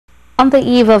On the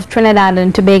eve of Trinidad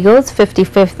and Tobago's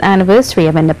 55th anniversary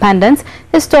of independence,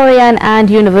 historian and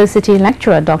university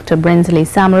lecturer Dr. Brinsley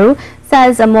Samaroo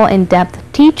says a more in-depth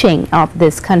teaching of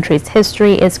this country's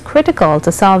history is critical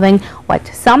to solving what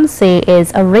some say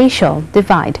is a racial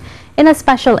divide. In a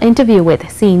special interview with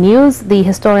C News, the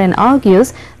historian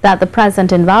argues that the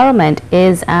present environment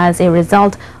is as a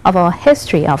result of our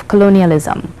history of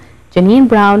colonialism. Janine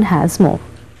Brown has more.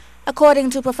 According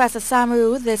to Professor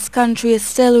Samaroo, this country is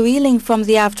still reeling from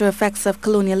the after effects of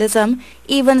colonialism,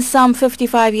 even some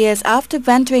 55 years after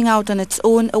venturing out on its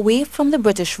own away from the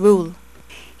British rule.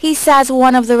 He says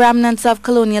one of the remnants of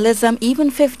colonialism,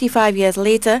 even 55 years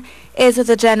later, is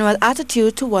the general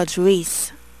attitude towards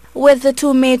race. With the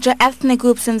two major ethnic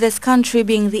groups in this country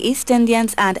being the East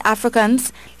Indians and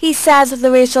Africans, he says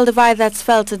the racial divide that's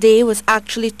felt today was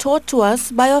actually taught to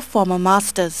us by our former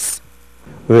masters.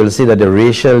 We will see that the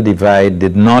racial divide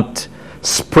did not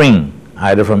spring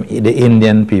either from the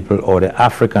Indian people or the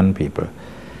African people.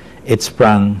 It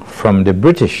sprang from the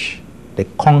British, the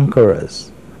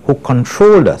conquerors, who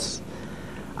controlled us.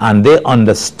 And they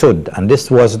understood, and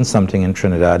this wasn't something in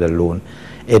Trinidad alone,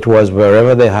 it was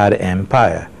wherever they had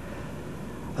empire,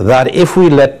 that if we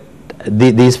let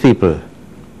these people,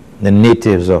 the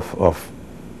natives of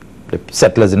the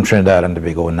settlers in Trinidad and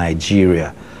Tobago,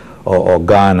 Nigeria, or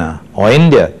Ghana, or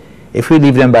India, if we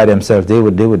leave them by themselves, they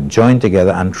would join together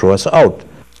and throw us out.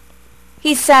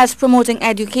 He says promoting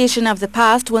education of the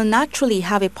past will naturally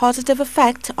have a positive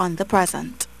effect on the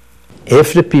present.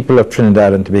 If the people of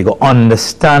Trinidad and Tobago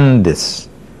understand this,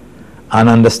 and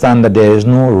understand that there is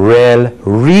no real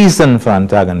reason for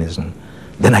antagonism,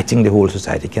 then I think the whole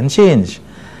society can change.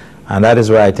 And that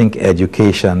is why I think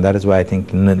education, that is why I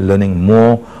think learning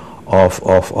more of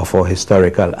our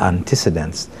historical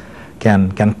antecedents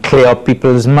can clear up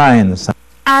people's minds.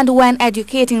 And when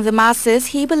educating the masses,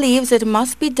 he believes it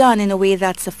must be done in a way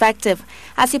that's effective,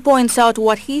 as he points out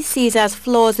what he sees as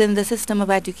flaws in the system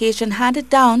of education handed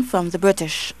down from the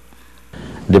British.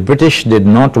 The British did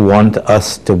not want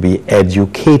us to be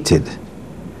educated.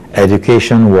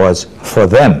 Education was for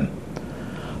them.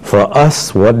 For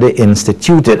us, what they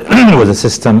instituted was a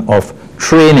system of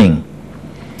training.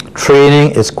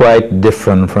 Training is quite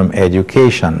different from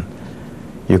education.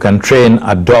 You can train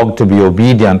a dog to be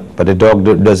obedient, but the dog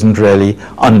doesn't really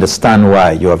understand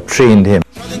why. You have trained him.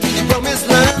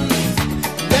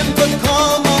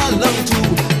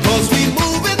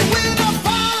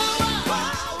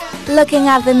 Looking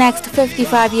at the next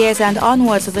 55 years and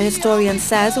onwards, the historian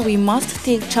says we must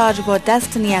take charge of our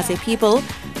destiny as a people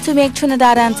to make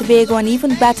Trinidad and Tobago an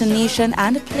even better nation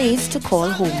and a place to call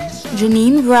home.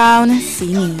 Janine Brown,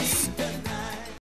 C News.